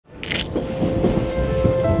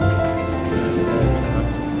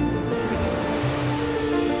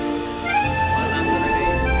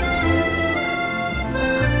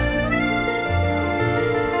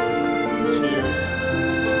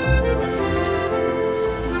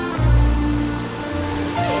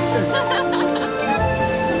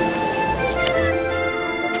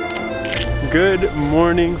Good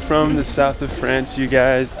morning from the south of France, you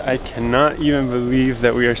guys. I cannot even believe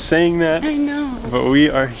that we are saying that. I know. But we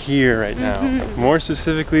are here right now. More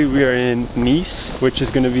specifically, we are in Nice, which is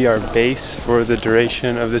going to be our base for the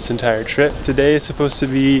duration of this entire trip. Today is supposed to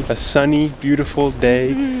be a sunny, beautiful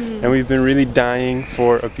day, and we've been really dying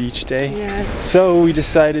for a beach day. Yes. So we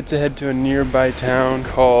decided to head to a nearby town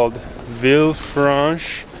called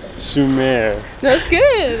Villefranche-sur-Mer. That's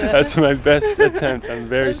good. That's my best attempt. I'm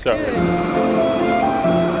very sorry.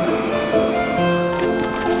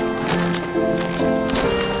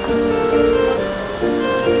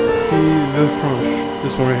 Villefranche.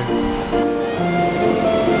 This one right here.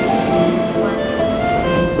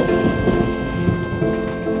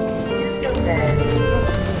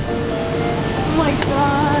 Oh my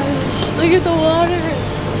gosh. Look at the water.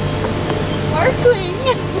 Sparkling.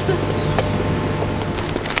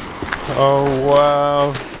 Oh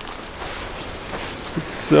wow.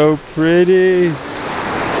 It's so pretty.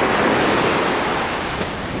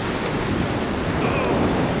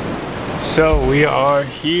 So we are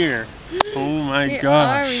here. Oh my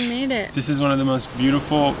gosh. We made it. This is one of the most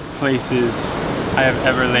beautiful places I have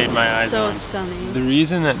ever laid my eyes on. So stunning. The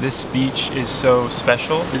reason that this beach is so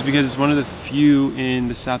special is because it's one of the few in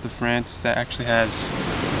the south of France that actually has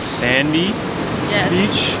sandy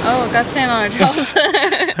beach. Oh, got sand on our toes.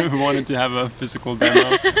 We wanted to have a physical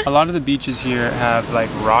demo. A lot of the beaches here have like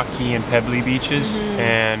rocky and pebbly beaches,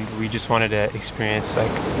 and we just wanted to experience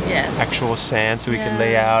like actual sand so we could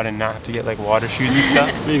lay out and not have to get like water shoes and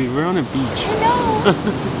stuff. Baby, we're on a beach. I know.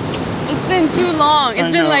 It's been too long.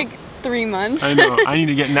 It's been like 3 months. I know. I need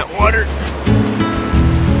to get in that water.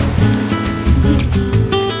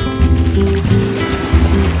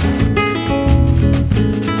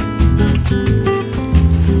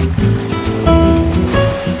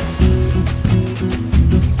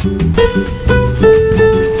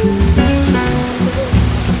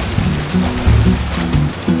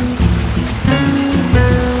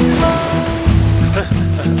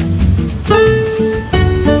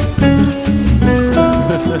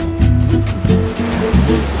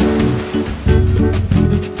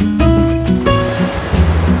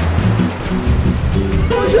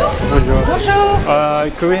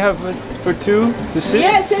 Could we have one for two to sit?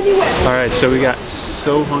 Yes, anyway. Alright, so we got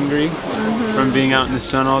so hungry from being out in the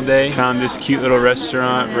sun all day. Found this cute little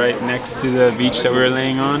restaurant right next to the beach that we were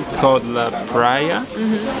laying on. It's called La Playa.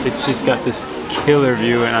 It's just got this killer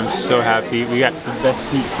view and I'm so happy. We got the best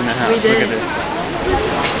seats in the house. We did. Look at this.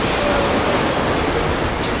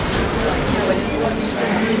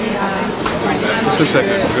 This looks like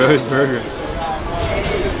a good burger.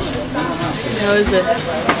 How is it?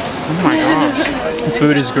 Oh my god. The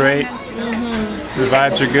food is great. The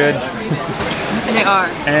vibes are good. They are.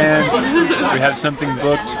 And we have something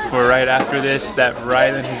booked for right after this that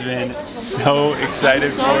Rhylan has been so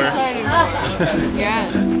excited for. Excited. Yeah.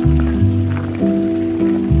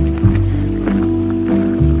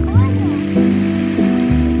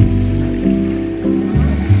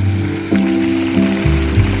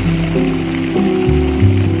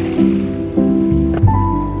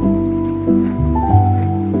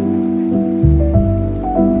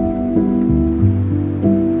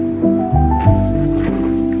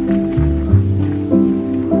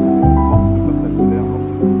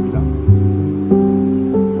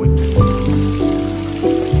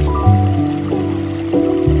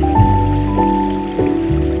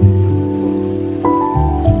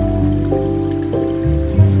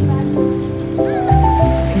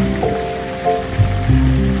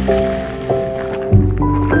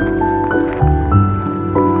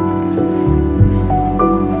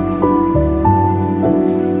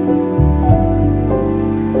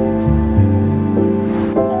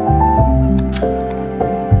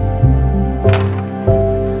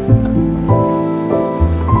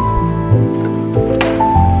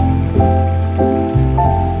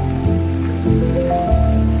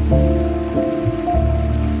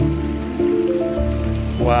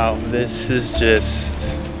 Wow, this is just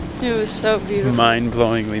It was so beautiful.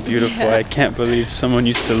 mind-blowingly beautiful. I can't believe someone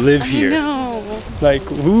used to live here. I know. Like,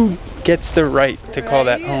 who gets the right to call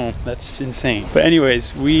that home? That's just insane. But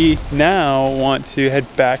anyways, we now want to head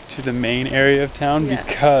back to the main area of town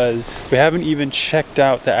because we haven't even checked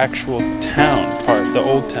out the actual town part, the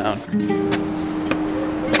old town.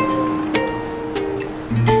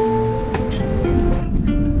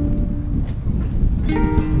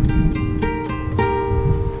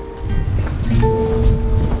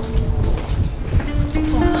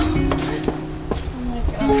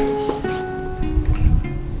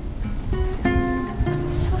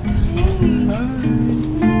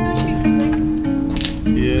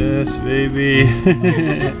 Yes, baby.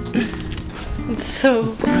 so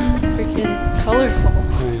freaking colorful.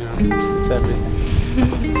 I know, it's everything.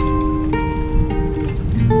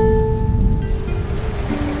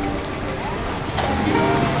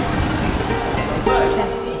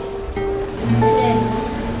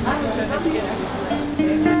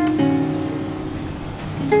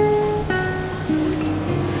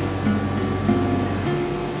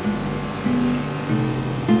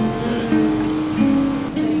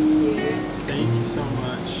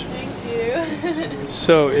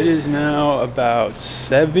 So it is now about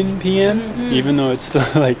 7 p.m. Even though it's still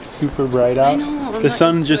like super bright out. The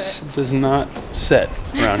sun just does not set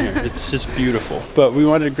around here. It's just beautiful. But we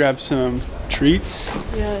wanted to grab some treats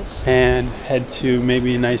and head to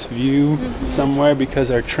maybe a nice view somewhere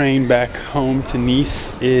because our train back home to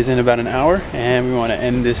Nice is in about an hour and we want to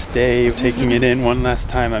end this day taking it in one last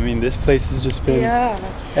time. I mean, this place has just been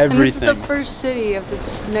everything. And this is the first city of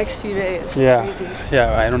this next few days. Crazy.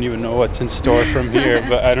 Yeah, I don't even know what's in store from here,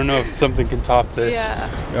 but I don't know if something can top this.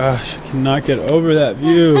 Gosh, I cannot get over that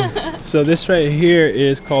view. So this right here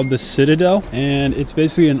is called the Citadel and it's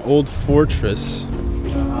basically an old fortress.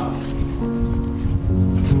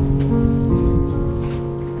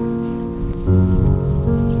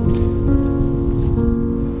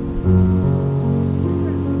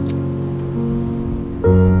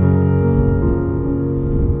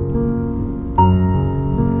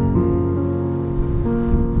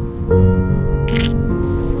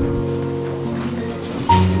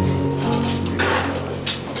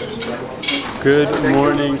 Good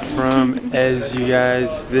morning from Ez, you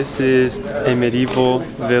guys. This is a medieval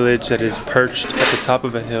village that is perched at the top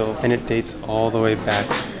of a hill and it dates all the way back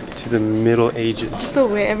to the Middle Ages. Just the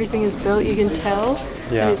way everything is built, you can tell.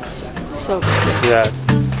 Yeah. And it's so gorgeous. Yeah.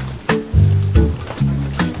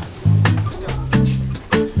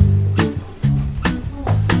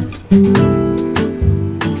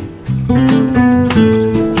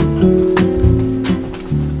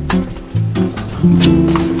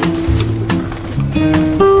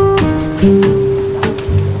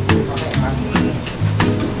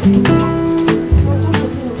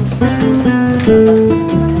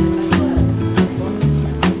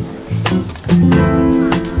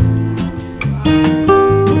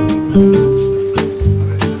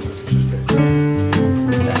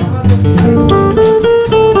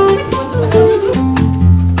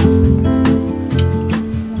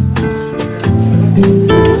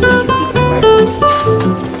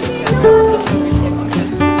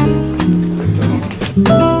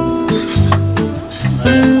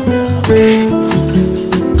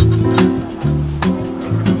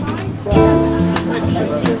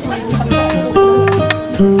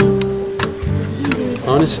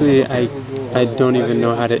 Honestly, I don't even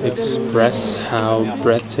know how to express how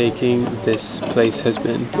breathtaking this place has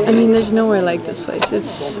been. I mean, there's nowhere like this place.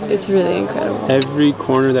 It's really incredible. Every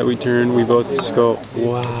corner that we turn, we both just go,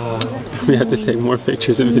 wow. We have to take more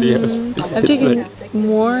pictures and videos. I've taken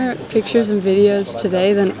more pictures and videos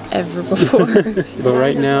today than ever before. But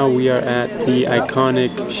right now we are at the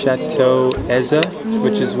iconic Chateau Eza,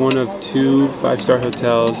 which is one of 2 5-star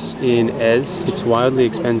hotels in Ez. It's wildly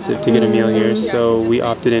expensive to get a meal here, so we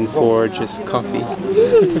opted in for just coffee.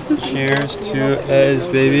 Cheers to Ez,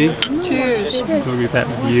 baby. Cheers. Look at that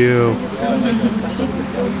view.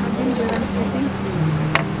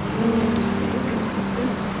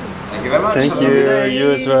 Thank you.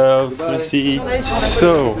 You as well. Merci.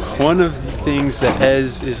 So, one of the things that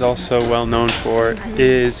Ez is also well known for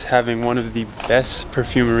is having one of the best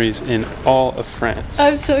perfumeries in all of France.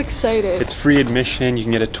 I'm so excited. It's free admission. You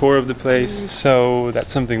can get a tour of the place. So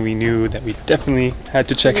that's something we knew that we definitely had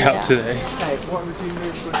to check out today.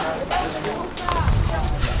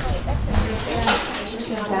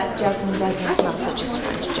 That jasmine doesn't smell such as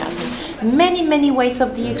French jasmine. Many ways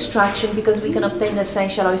of the extraction, because we can obtain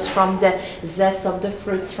essential oils from the zest of the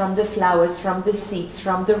fruits, from the flowers, from the seeds,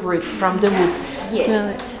 from the roots, from the woods.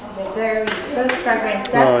 Yes, the very first fragrance.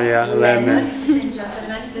 That's lemon. Ladies and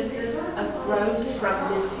gentlemen, this is a rose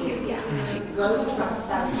from this area. Rose from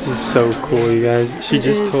South. This is so cool, you guys. She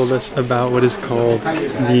just told us about what is called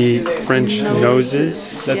the French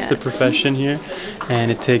noses. That's the profession here.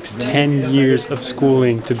 And it takes 10 years of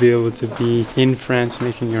schooling to be able to be in France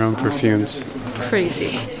making your own perfumes.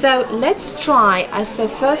 Crazy. So let's try as a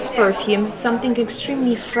first perfume something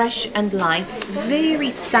extremely fresh and light,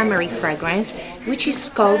 very summery fragrance, which is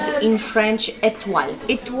called in French étoile.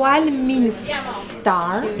 Étoile means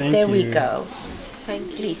star. There we go.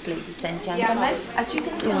 Please, ladies and gentlemen, as you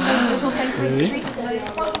can see on this little pastry,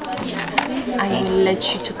 I will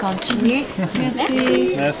let you to continue.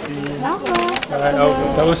 Merci. Merci.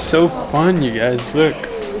 Oh, that was so fun, you guys. Look,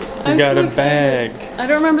 we got a bag. I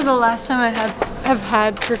don't remember the last time I have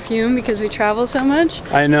had perfume because we travel so much.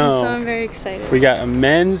 I know. And so I'm very excited. We got a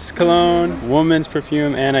men's cologne, woman's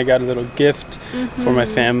perfume, and I got a little gift for my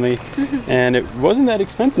family. And it wasn't that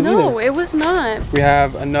expensive either. No, it was not. We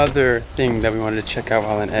have another thing that we wanted to check out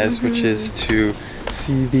while in Ez, which is to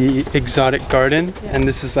see the exotic garden. And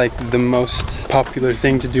this is like the most popular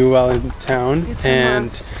thing to do while in town. It's and a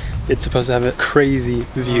must. it's supposed to have a crazy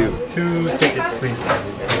view. 2 tickets, please.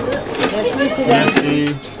 Merci.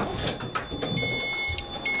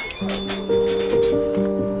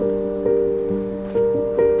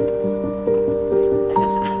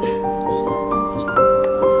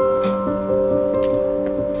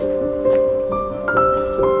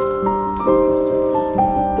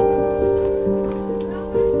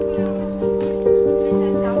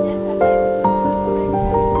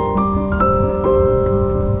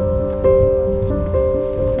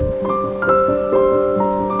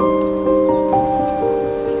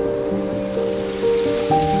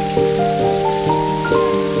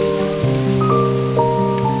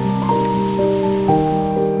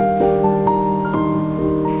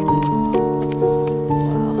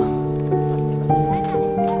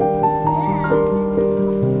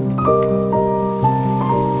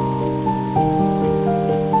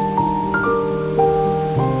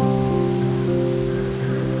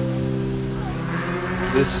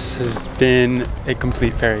 This has been a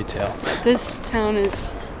complete fairy tale. This town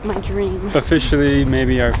is my dream. Officially,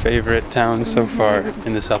 maybe our favorite town so far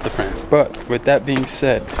in the south of France. But with that being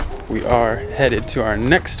said, we are headed to our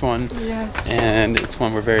next one. Yes. And it's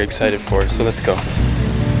one we're very excited for, so let's go. I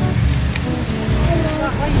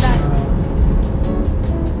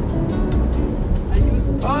use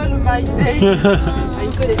all my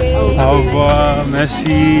day. Au revoir,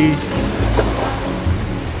 merci.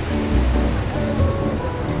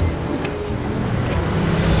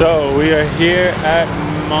 So we are here at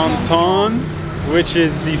Menton, which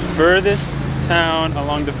is the furthest town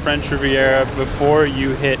along the French Riviera before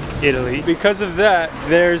you hit Italy. Because of that,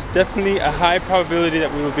 there's definitely a high probability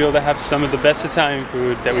that we will be able to have some of the best Italian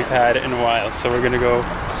food that we've had in a while. So we're gonna go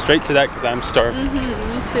straight to that because I'm starving. Me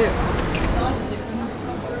too.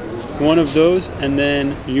 One of those, and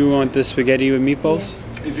then you want the spaghetti with meatballs?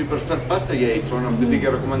 If you prefer pasta, yeah, it's one of the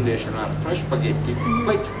bigger recommendations are fresh spaghetti,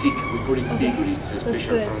 quite thick, we call it bigoli, it's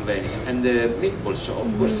special from Venice. And the meatballs,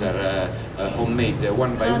 of course, are homemade,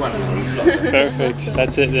 one by one. Perfect,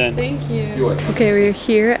 that's it then. Thank you. You're welcome. Okay, we're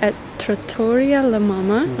here at Trattoria La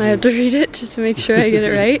Mama. I have to read it just to make sure I get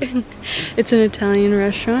it right. It's an Italian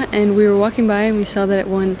restaurant, and we were walking by and we saw that it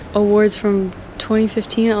won awards from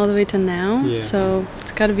 2015 all the way to now. Yeah. So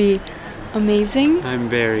it's got to be amazing. I'm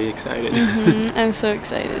very excited. I'm so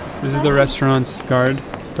excited. This is the restaurant's guard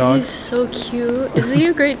dog. He's so cute. Is he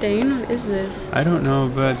a Great Dane? What is this? I don't know,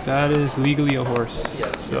 but that is legally a horse.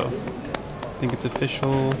 So I think it's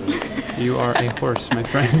official. You are a horse, my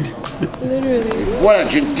friend. Literally. Voilà,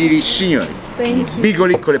 gentili signori. Thank you.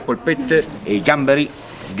 Bigoli con le polpette e i gamberi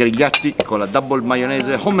grigliati con la double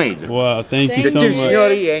mayonnaise homemade. Wow, thank you so Gentili much.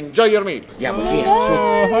 signori, enjoy your meal. Andiamo,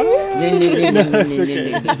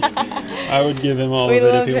 I would give him all We of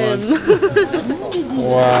it love if he him. wants.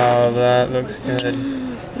 Wow, that looks good.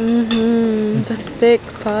 The thick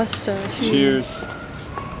pasta. Cheers.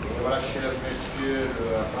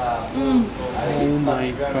 Oh my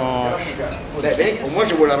gosh. Moi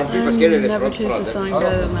je veux la remplir parce qu'elle est Never frotte. tasted something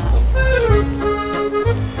better than that.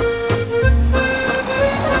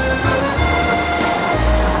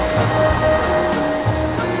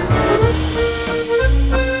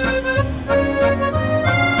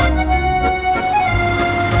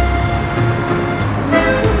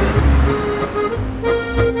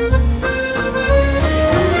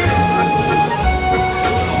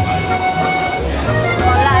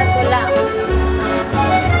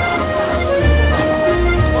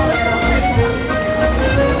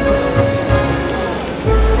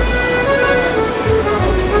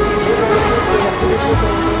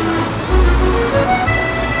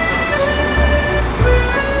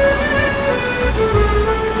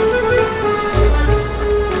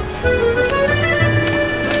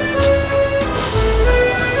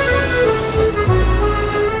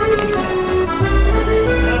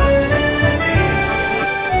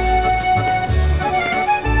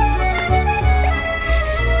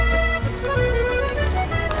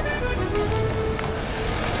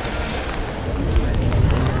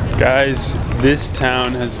 Guys, this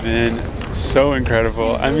town has been so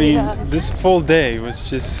incredible. I mean, this full day was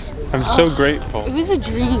just, I'm so grateful. It was a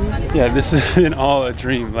dream. Yeah, this has been all a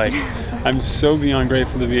dream. Like, I'm so beyond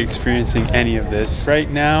grateful to be experiencing any of this. Right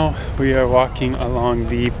now, we are walking along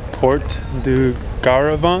the Port du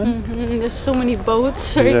Garavan. There's so many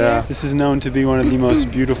boats right here. This is known to be one of the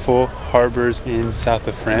most beautiful harbors in south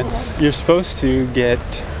of France. You're supposed to get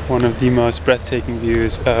one of the most breathtaking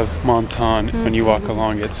views of Menton when you walk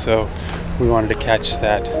along it, so we wanted to catch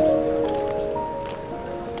that.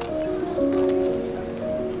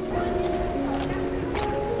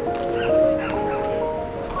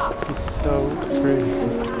 It's so pretty.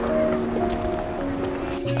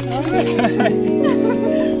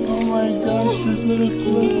 Oh my gosh, this little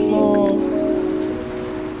flip ball.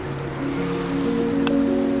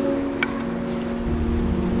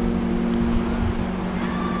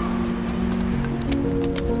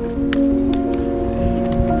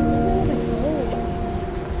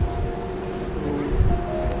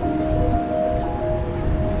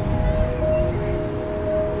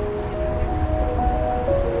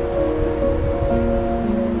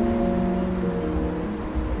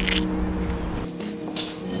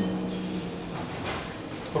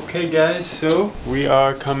 Okay guys, so we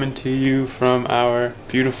are coming to you from our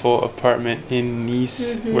beautiful apartment in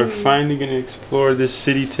Nice. We're finally going to explore this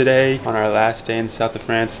city today on our last day in the south of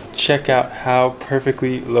France. Check out how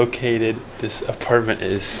perfectly located this apartment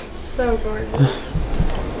is. It's so gorgeous.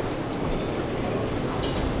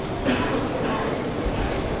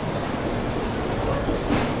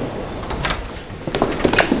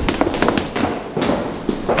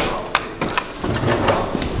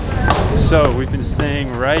 So we've been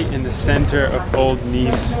staying right in the center of Old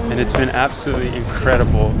Nice, and it's been absolutely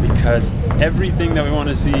incredible because everything that we want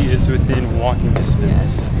to see is within walking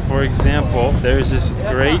distance. For example, there's this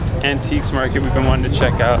great antiques market we've been wanting to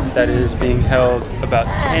check out that is being held about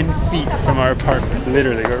 10 feet from our apartment.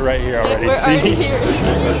 Literally, we're right here already. We're See? already here. I like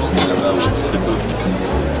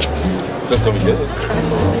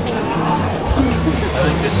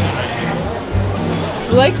this one right here.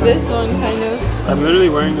 It's like this one, kind of. I'm literally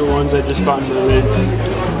wearing the ones I just bought in Berlin.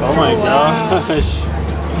 Oh my gosh.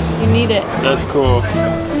 You need it. That's cool.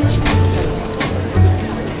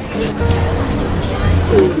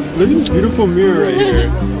 Oh, look at this beautiful mirror right here.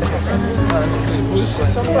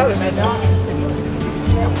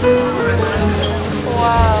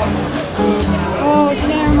 Wow. Oh,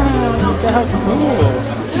 camera. That's cool.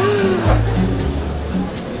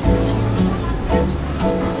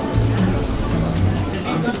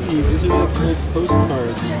 These are like old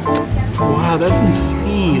postcards. Wow, that's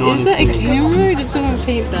insane, honestly. Is that a camera or did someone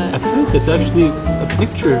paint that? I feel like that's actually a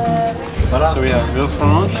picture. So we have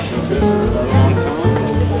Villefranche, Menton,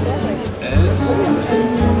 Nice.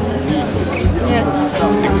 Yes.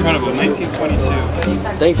 It's incredible,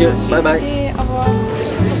 1922. Thank you, bye-bye. Au revoir.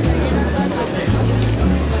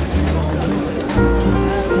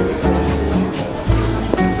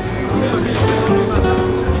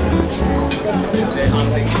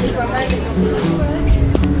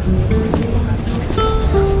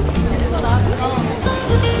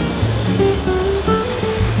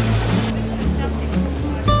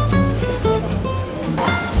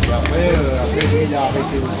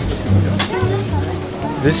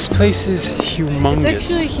 This place is humongous. It's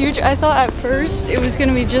actually huge. I thought at first it was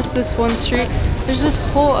gonna be just this one street. There's this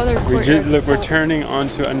whole other courtyard. Look, we're turning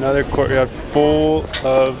onto another courtyard full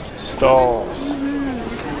of stalls.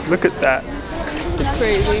 Look at that. It's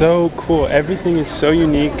crazy. so cool. Everything is so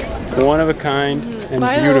unique, one of a kind, and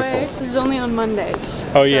By beautiful. the way, this is only on Mondays.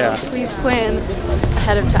 Oh, so yeah. Please plan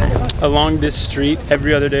ahead of time. Along this street,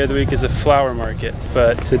 every other day of the week is a flower market,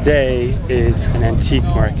 but today is an antique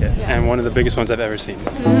market, and one of the biggest ones I've ever seen.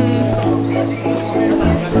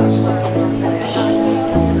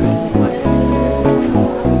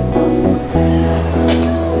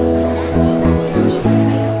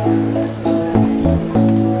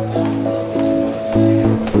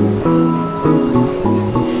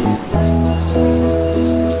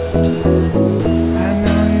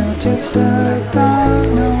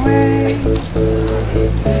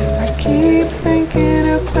 I keep thinking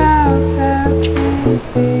about that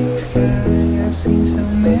big sky I've seen so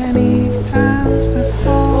many times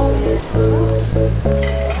before.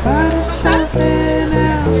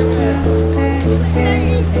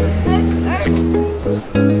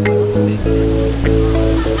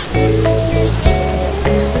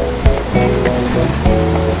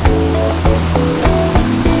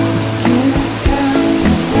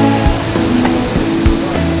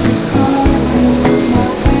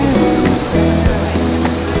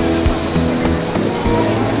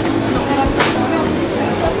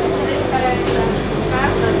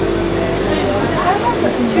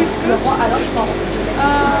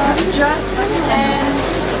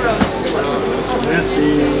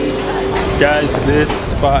 Guys, this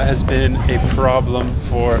spot has been a problem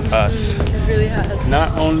for us. It really has.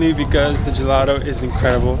 Not only because the gelato is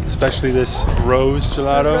incredible, especially this rose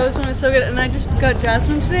gelato. The rose one is so good, and I just got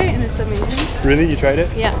jasmine today, and it's amazing. Really? You tried it?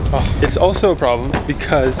 Yeah. Oh, it's also a problem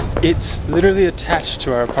because it's literally attached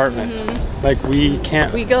to our apartment. Like we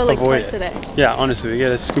can't We go like avoid twice it. a day. Yeah, honestly, we get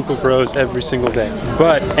a scoop of rose every single day.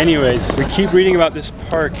 But anyways, we keep reading about this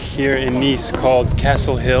park here in Nice called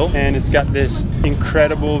Castle Hill, and it's got this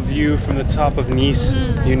incredible view from the top of Nice.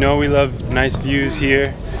 You know we love nice views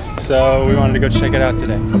here, so we wanted to go check it out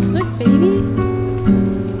today. Look, baby.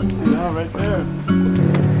 I know, right there.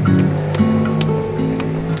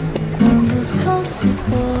 Quando o sol se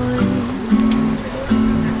pôs,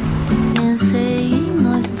 pensei em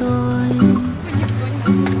nós dois.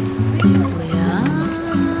 Foi a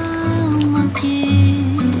alma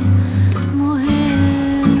que morreu.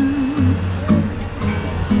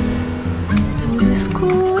 Tudo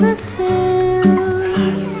escureceu.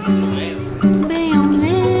 Bem ao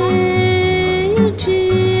meio-dia,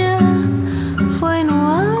 foi no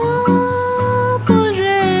apogeu.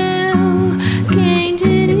 Quem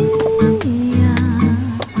diria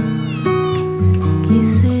que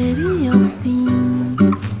seria o fim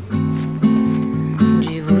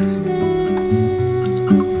de você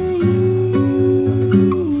e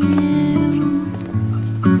eu?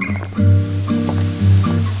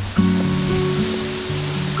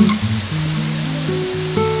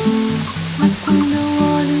 Mas quando eu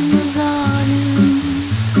olho nos olhos,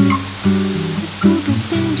 é tudo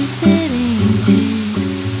bem diferente.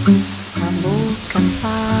 A boca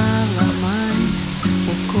fala, mas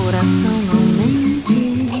o coração não mente.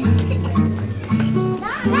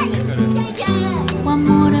 O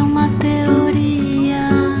amor é uma teoria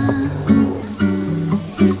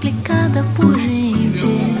explicada por gente.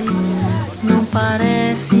 Não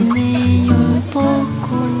parece nem um pouco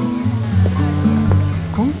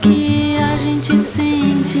com o que a gente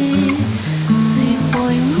sente. Se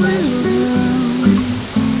foi uma ilusão,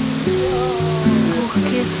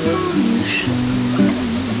 porque sonho chão.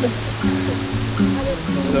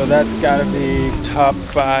 So that's gotta be top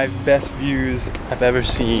 5 best views I've ever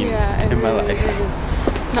seen Yeah, it in my really life. is.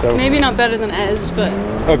 So- Maybe not better than Ez, but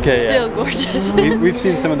Okay, still yeah. gorgeous. We've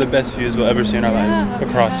seen some of the best views we'll ever see in our lives Yeah,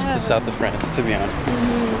 across yeah. the south of France, to be honest.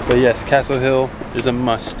 But yes, Castle Hill is a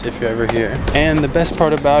must if you're ever here. And the best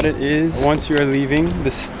part about it is, once you are leaving,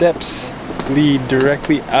 the steps lead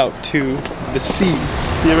directly out to the sea.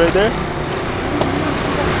 See it right there?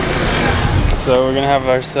 So we're gonna have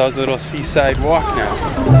ourselves a little seaside walk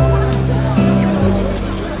now.